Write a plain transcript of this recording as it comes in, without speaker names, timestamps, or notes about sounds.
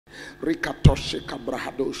Rikatoshe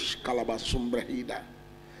kabrahadosh kalabasumbrahida.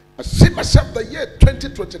 I see myself the year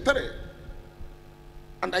 2023.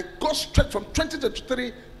 And I go straight from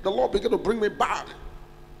 2023, the Lord began to bring me back.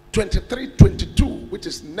 23, 22, which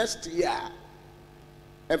is next year.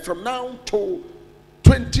 And from now to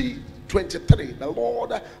 2023, the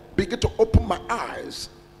Lord began to open my eyes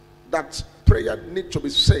that prayer needs to be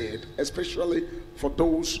said, especially for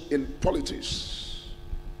those in politics.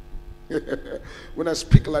 When I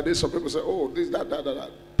speak like this, some people say, oh, this,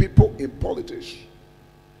 that. People in politics.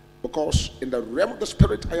 Because in the realm of the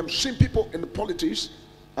spirit, I am seeing people in the politics.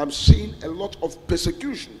 I'm seeing a lot of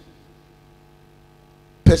persecution.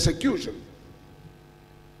 Persecution.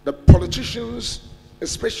 The politicians,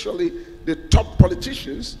 especially the top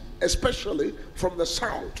politicians, especially from the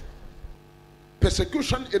south.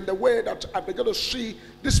 Persecution in the way that I began to see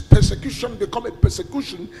this persecution become a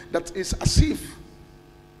persecution that is as if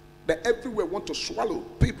they everywhere want to swallow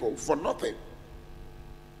people for nothing.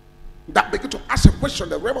 That began to ask a question,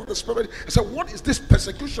 the realm of the spirit. I said, what is this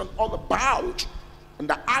persecution all about? And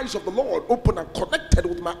the eyes of the Lord opened and connected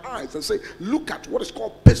with my eyes and say, look at what is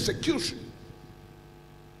called persecution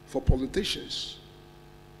for politicians.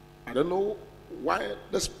 I don't know why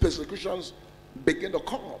these persecutions begin to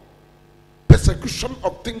come. Persecution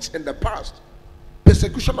of things in the past.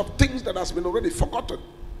 Persecution of things that has been already forgotten.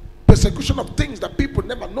 Persecution of things that people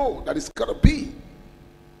never know that it's going to be.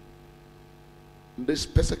 This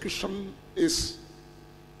persecution is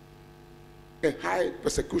a high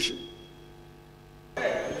persecution.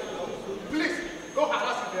 Please, go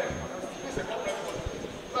harass him there. Please,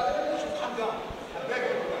 but you should calm down. I beg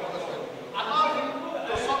you. Allow him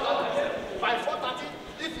to sort out by 4:30.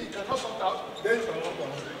 If he cannot sort out, then you can walk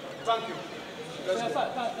on. Thank you.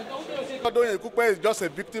 Odoyin Ekupe is just a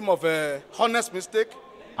victim of a honest mistake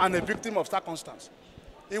and a victim of circumstance.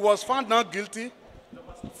 He was found not guilty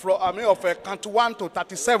of count 1 to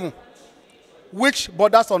 37, which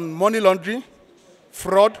borders on money laundering,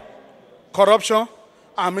 fraud, corruption,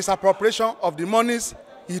 and misappropriation of the monies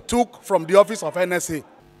he took from the office of NSA.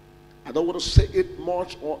 I don't want to say it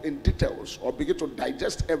much or in details or begin to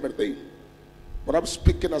digest everything, but I'm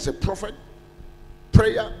speaking as a prophet.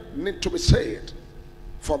 Prayer needs to be said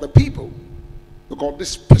for the people, because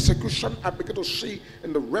this persecution I begin to see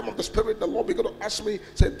in the realm of the spirit. The Lord began to ask me,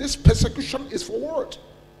 say, this persecution is for what?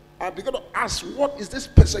 I began to ask, what is this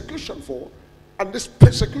persecution for? And this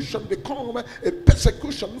persecution become a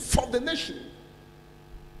persecution for the nation.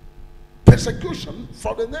 Persecution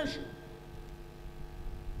for the nation.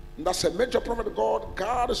 And that's a major prophet of God.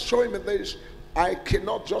 God is showing me this. I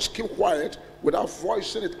cannot just keep quiet without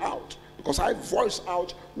voicing it out, because I voice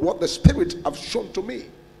out what the Spirit have shown to me.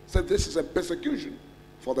 So this is a persecution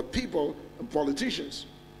for the people and politicians.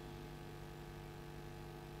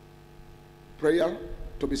 Prayer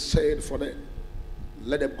to be said for them.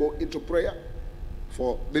 Let them go into prayer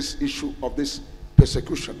for this issue of this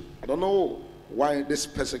persecution. I don't know why this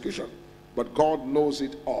persecution, but God knows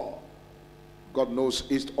it all. God knows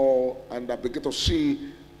it all, and I begin to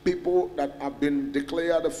see people that have been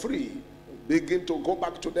declared free begin to go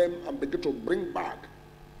back to them and begin to bring back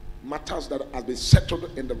matters that have been settled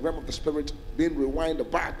in the realm of the spirit, being rewinded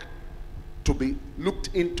back to be looked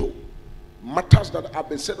into. Matters that have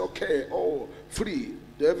been said, okay, oh, free,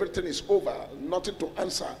 everything is over, nothing to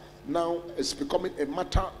answer. Now it's becoming a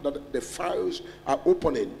matter that the files are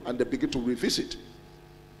opening and they begin to revisit.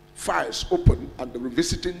 Files open and they're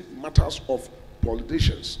revisiting matters of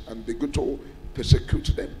politicians and begin to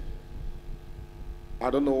persecute them. I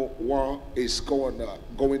don't know what is going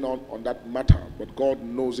on that matter, but God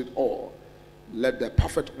knows it all. Let the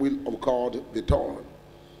perfect will of God be done.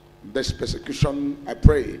 This persecution, I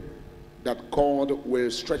pray that God will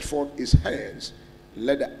stretch forth his hands.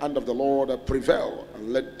 Let the hand of the Lord prevail,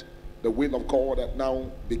 and let the will of God now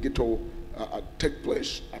begin to take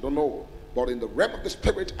place. I don't know, but in the realm of the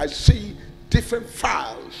spirit, I see different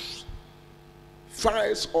files.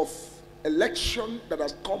 Files of election that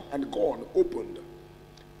has come and gone, opened.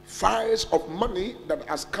 Files of money that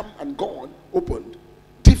has come and gone, opened.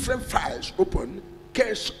 Different files open,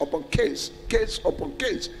 case upon case, case upon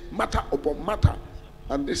case, matter upon matter.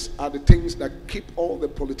 And these are the things that keep all the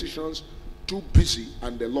politicians too busy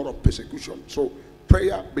and a lot of persecution. So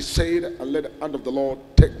prayer be said and let the hand of the Lord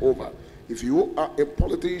take over. If you are a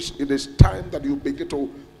politician, it is time that you begin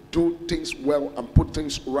to do things well and put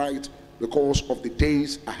things right, because of the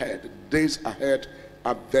days ahead. The days ahead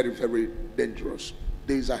are very, very dangerous.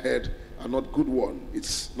 Days ahead are not good one.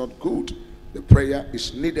 It's not good. The prayer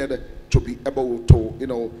is needed to be able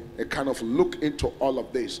to, a kind of look into all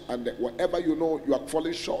of this. And whatever you know you are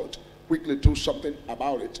falling short, quickly do something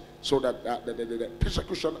about it, so that the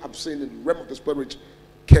persecution I'm seeing in the realm of the spirit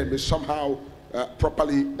can be somehow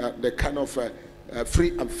properly the kind of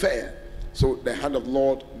free and fair, so the hand of the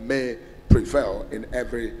Lord may prevail in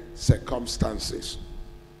every circumstances.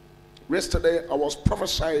 Yesterday I was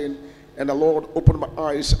prophesying, and the Lord opened my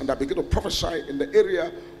eyes, and I began to prophesy in the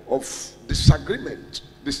area of disagreement.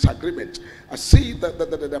 I see that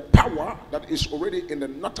the power that is already in the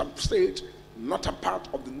northern state, northern part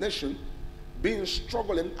of the nation, being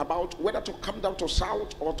struggling about whether to come down to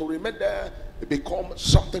south or to remain there. It become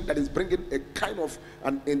something that is bringing a kind of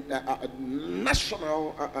a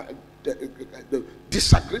national the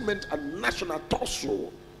disagreement and national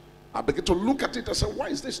tussle. I began to look at it and say, why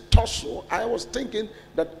is this tussle? I was thinking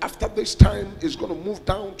that after this time it's going to move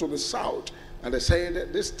down to the south. And they said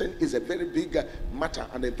that this thing is a very big matter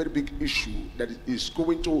and a very big issue that is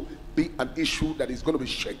going to be an issue that is going to be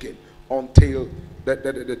shaken until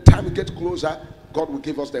the time gets closer. God will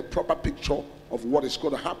give us the proper picture of what is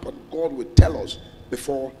going to happen. God will tell us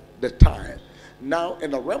before the time. Now,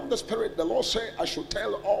 in the realm of the spirit, the Lord said, I should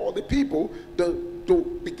tell all the people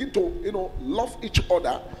to begin to, love each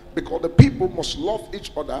other, because the people must love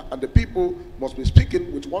each other, and the people must be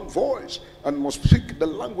speaking with one voice and must speak the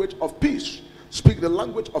language of peace. Speak the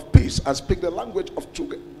language of peace and speak the language of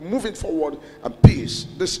moving forward and peace.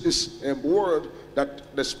 This is a word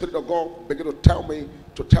that the Spirit of God began to tell me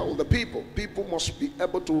to tell the people. People must be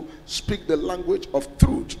able to speak the language of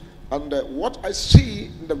truth. And what I see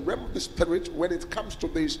in the realm of the spirit when it comes to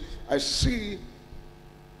this, I see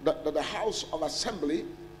that the house of assembly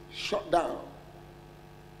shut down.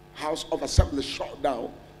 House of assembly shut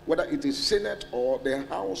down. Whether it is Senate or the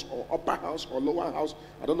house or upper house or lower house,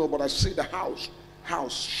 I don't know, but I see the house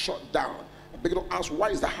shut down. I begin to ask, why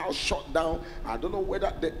is the house shut down? I don't know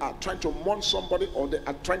whether they are trying to mourn somebody or they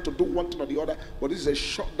are trying to do one thing or the other, but this is a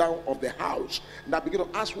shutdown of the house. And I begin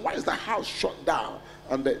to ask, why is the house shut down?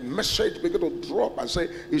 And the message began to drop and say,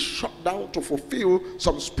 it's shut down to fulfill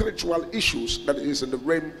some spiritual issues that is in the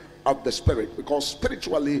realm of the spirit, because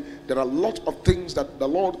spiritually there are a lot of things that the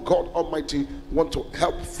Lord God Almighty want to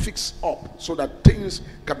help fix up, so that things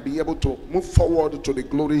can be able to move forward to the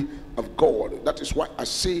glory of God. That is why I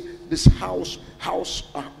see this house,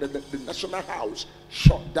 the national house,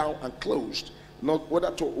 shut down and closed. Not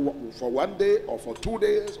whether for 1 day or for 2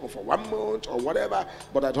 days or for 1 month or whatever,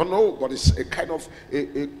 but I don't know, but it's a kind of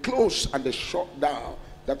a close and a shut down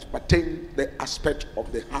that pertain the aspect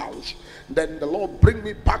of the house. Then the Lord bring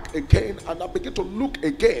me back again, and I begin to look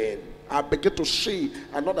again. I begin to see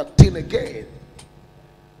another thing again.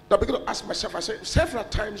 I begin to ask myself, I say, several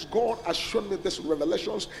times God has shown me these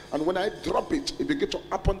revelations, and when I drop it, it begins to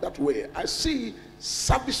happen that way. I see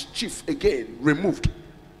service chief again removed.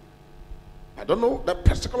 I don't know that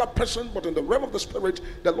particular person, but in the realm of the spirit,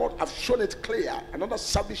 the Lord has shown it clear. Another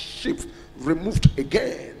service chief removed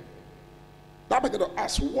again. Now I begin to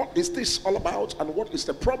ask, what is this all about, and what is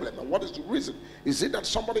the problem, and what is the reason? Is it that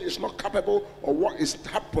somebody is not capable, or what is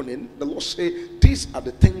happening? The Lord say, these are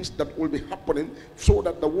the things that will be happening, so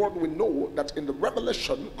that the world will know that in the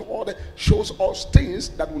revelation, God shows us things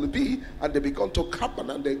that will be, and they begin to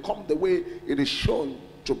happen, and they come the way it is shown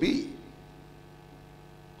to be.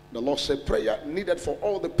 The Lord said, prayer needed for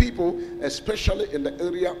all the people, especially in the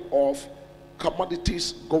area of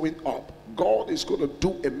commodities going up. God is going to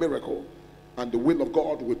do a miracle, and the will of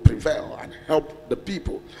God will prevail and help the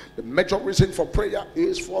people. The major reason for prayer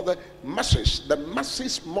is for the masses. The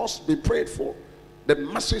masses must be prayed for. The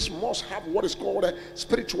masses must have what is called a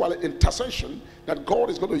spiritual intercession that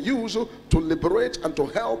God is going to use to liberate and to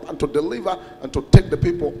help and to deliver and to take the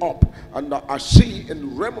people up. And I see in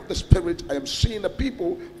the realm of the spirit, I am seeing the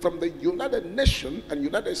people from the United Nations and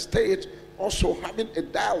United States also having a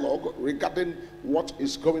dialogue regarding what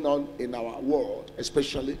is going on in our world,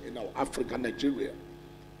 especially in our Africa, Nigeria.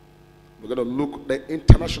 We're going to look at the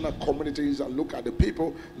international communities and look at the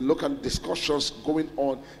people, look at discussions going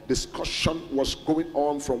on. Discussion was going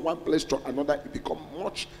on from one place to another. It became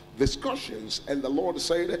much discussions, and the Lord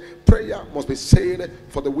said prayer must be said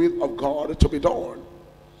for the will of God to be done.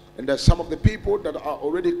 And there's some of the people that are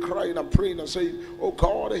already crying and praying and saying, oh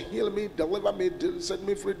God, heal me, deliver me, set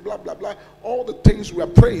me free, blah, blah, blah. All the things we are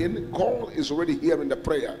praying, God is already hearing the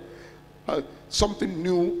prayer. Something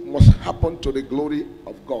new must happen to the glory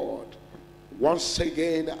of God. Once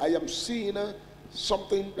again, I am seeing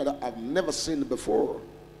something that I've never seen before.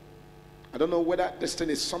 I don't know whether this thing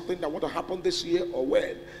is something that want to happen this year or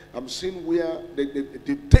when. I'm seeing where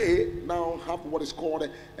they now have what is called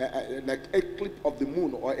an eclipse of the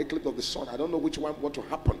moon or eclipse of the sun. I don't know which one want to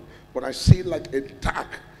happen, but I see like a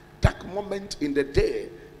dark moment in the day.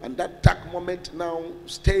 And that dark moment now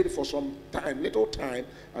stayed for some time, little time,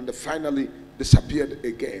 and they finally disappeared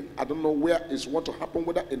again. I don't know where it's going to happen,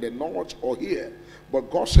 whether in the north or here. But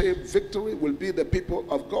God said victory will be the people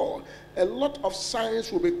of God. A lot of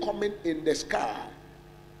signs will be coming in the sky.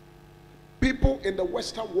 People in the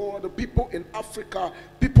Western world, people in Africa,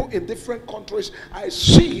 people in different countries, I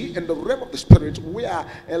see in the realm of the spirit where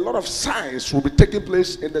a lot of signs will be taking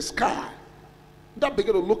place in the sky. Then I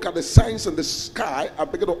begin to look at the signs in the sky. I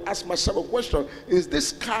begin to ask myself a question. Is this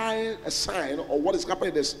sky a sign, or what is happening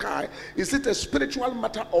in the sky? Is it a spiritual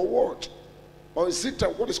matter or what? Or is it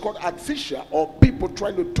what is called artificial, or people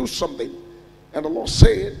trying to do something? And the Lord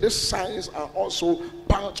said these signs are also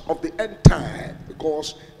part of the end time,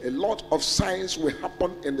 because a lot of signs will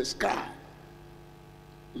happen in the sky.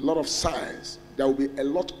 A lot of signs. There will be a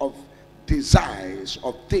lot of designs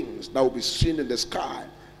of things that will be seen in the sky.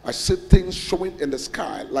 I see things showing in the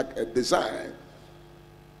sky like a design.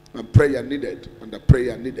 And prayer needed, and the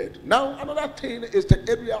prayer needed. Now another thing is the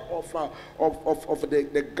area of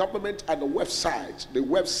the government and the website. The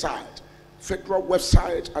website, federal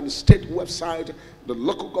website and state website, the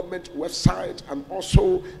local government website, and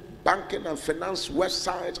also banking and finance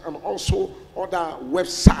website, and also other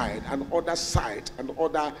website and other site and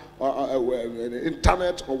other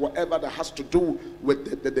internet or whatever that has to do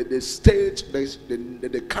with the state,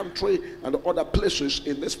 the country, and other places.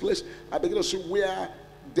 In this place, I begin to see where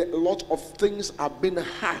a lot of things are being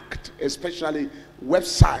hacked, especially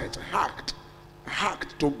website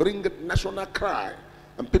hacked to bring national cry.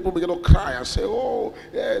 And people begin to cry and say, oh,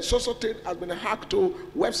 yeah, so thing has been hacked to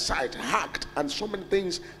website, hacked, and so many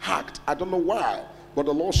things hacked. I don't know why. But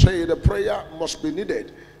the Lord said the prayer must be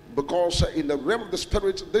needed, because in the realm of the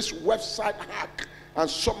spirit, this website hack and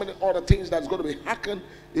so many other things that's going to be hacking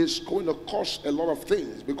is going to cause a lot of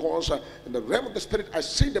things. Because in the realm of the spirit, I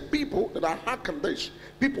see the people that are hacking this.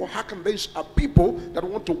 People hacking this are people that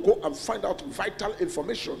want to go and find out vital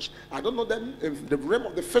informations. I don't know them in the realm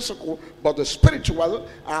of the physical, but the spiritual,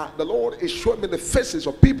 the Lord is showing me the faces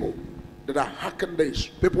of people that are hacking this.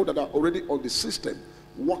 People that are already on the system,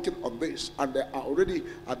 working on this, and they are already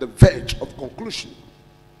at the verge of conclusion.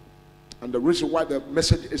 And the reason why the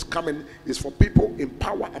message is coming is for people in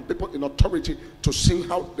power and people in authority to see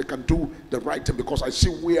how they can do the right thing. Because I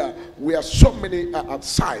see where so many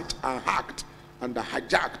sites are hacked and are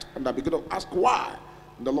hijacked, and I begin to ask why.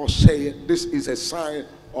 And the Lord said this is a sign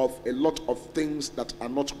of a lot of things that are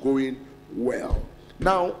not going well.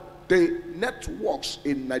 Now, the networks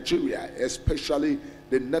in Nigeria, especially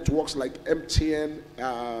the networks like MTN,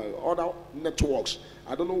 other networks,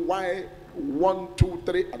 I don't know why 1, 2,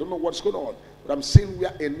 3, I don't know what's going on, but I'm seeing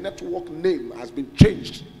where a network name has been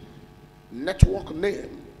changed. Network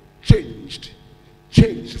name changed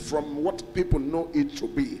from what people know it to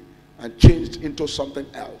be and changed into something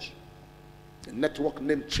else. The network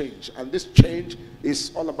name change, and this change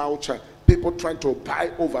is all about people trying to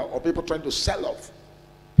buy over or people trying to sell off.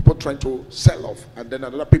 People trying to sell off, and then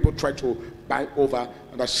another people try to buy over,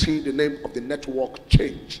 and I see the name of the network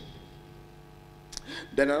change.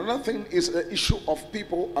 Then another thing is the issue of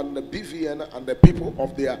people and the BVN and the people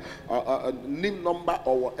of their NIN number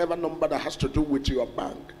or whatever number that has to do with your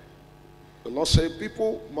bank. The Lord said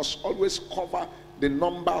people must always cover the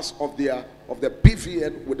numbers of the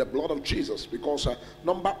BVN with the blood of Jesus, because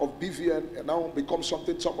number of BVN now becomes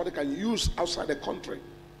something somebody can use outside the country,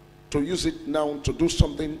 to use it now to do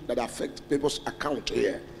something that affects people's account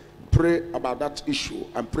here. Pray about that issue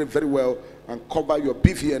and pray very well and cover your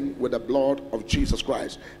BVN with the blood of Jesus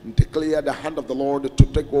Christ. And declare the hand of the Lord to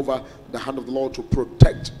take over, the hand of the Lord to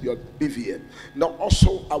protect your BVN. Now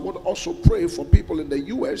also, I would also pray for people in the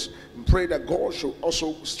U.S. and pray that God should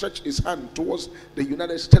also stretch his hand towards the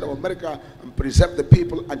United States of America and preserve the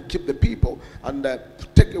people and keep the people, and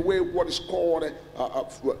take away what is called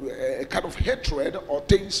a kind of hatred or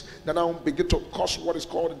things that now begin to cause what is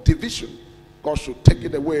called division. God should take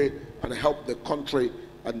it away and help the country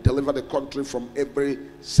and deliver the country from every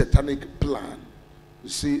satanic plan. You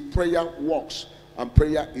see, prayer works, and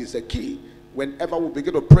prayer is the key. Whenever we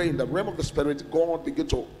begin to pray in the realm of the spirit, God begin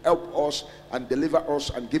to help us and deliver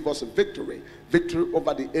us and give us a victory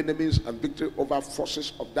over the enemies and victory over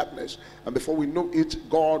forces of darkness. And before we know it,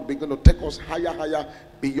 God begin to take us higher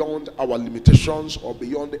beyond our limitations or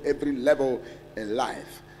beyond every level in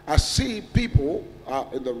life. I see people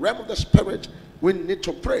in the realm of the spirit. We need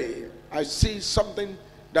to pray. I see something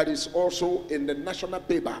that is also in the national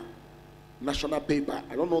paper. national paper.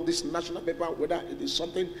 I don't know this national paper, whether it is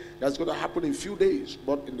something that's going to happen in a few days,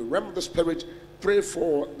 but in the realm of the spirit, pray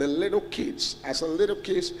for the little kids. As a little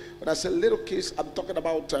kids, when I say little kids, I'm talking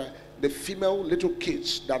about the female little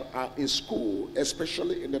kids that are in school,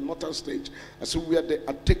 especially in the northern state. And so we are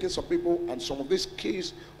taking some people, and some of these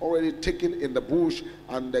kids already taken in the bush,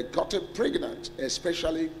 and they gotten pregnant,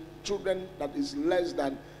 especially children that is less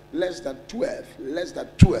than 12.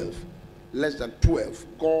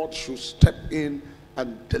 God should step in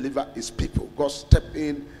and deliver his people. God step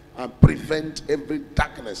in and prevent every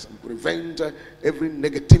darkness and prevent every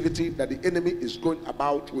negativity that the enemy is going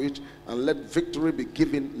about with, and let victory be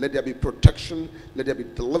given. Let there be protection, let there be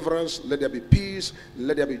deliverance, let there be peace,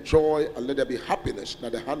 let there be joy, and let there be happiness,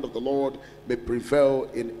 that the hand of the Lord may prevail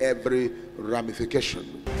in every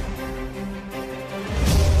ramification.